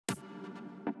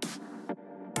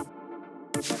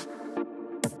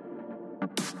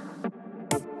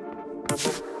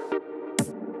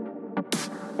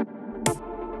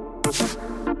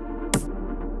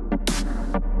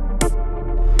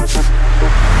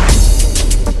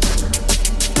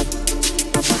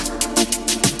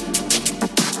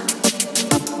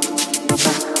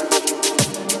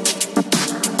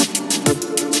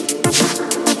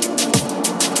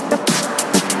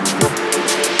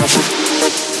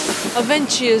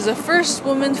Avenqi is the first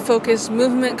woman-focused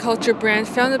movement culture brand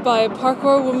founded by a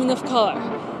parkour woman of color.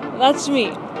 That's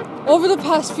me. Over the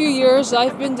past few years,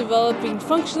 I've been developing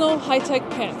functional, high-tech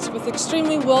pants with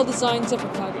extremely well-designed zipper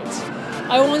pockets.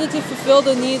 I wanted to fulfill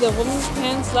the need of women's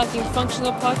pants lacking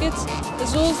functional pockets,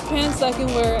 as well as pants that can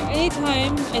wear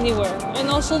anytime, anywhere, and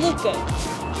also look good.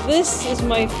 This is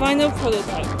my final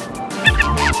prototype.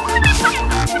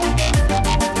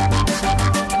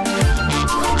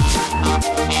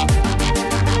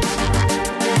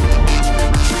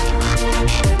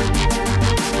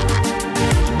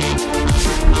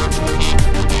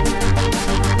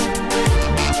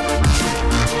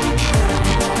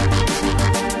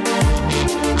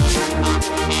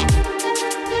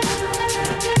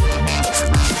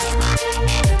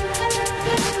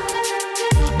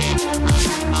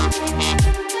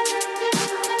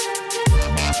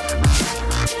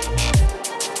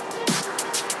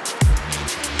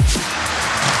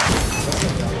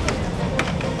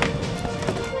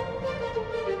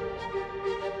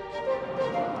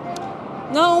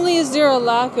 Not only is there a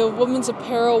lack of women's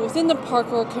apparel within the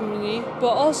parkour community, but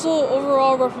also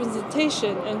overall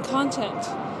representation and content.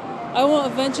 I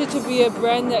want Avenqi to be a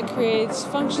brand that creates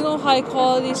functional,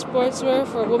 high-quality sportswear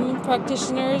for women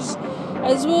practitioners,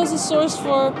 as well as a source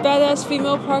for badass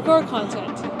female parkour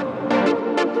content.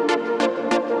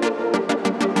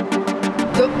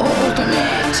 The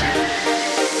ultimate.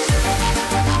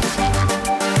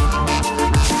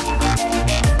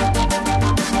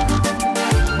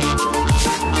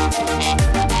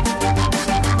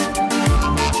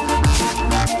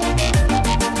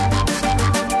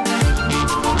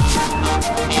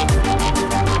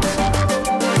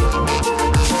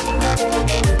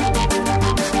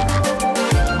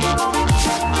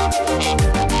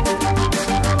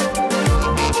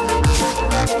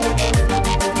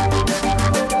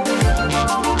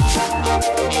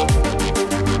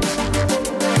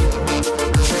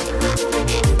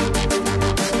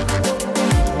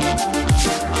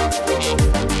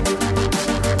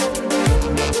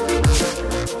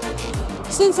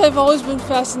 Since I've always been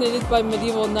fascinated by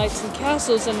medieval knights and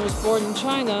castles and was born in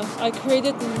China, I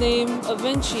created the name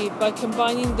Avenqi by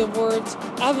combining the words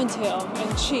Aventail and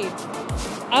Qi.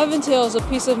 Aventail is a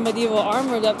piece of medieval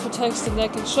armor that protects the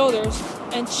neck and shoulders,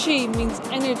 and Qi means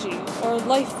energy or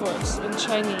life force in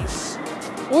Chinese.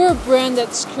 We're a brand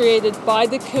that's created by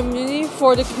the community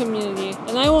for the community,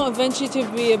 and I want Avenqi to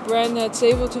be a brand that's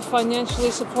able to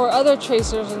financially support other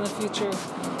tracers in the future.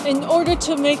 In order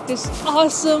to make this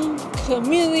awesome,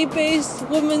 community-based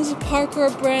women's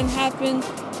parkour brand happen,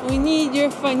 we need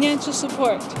your financial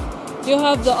support. You'll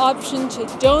have the option to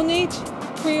donate,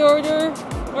 pre-order,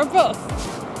 or both.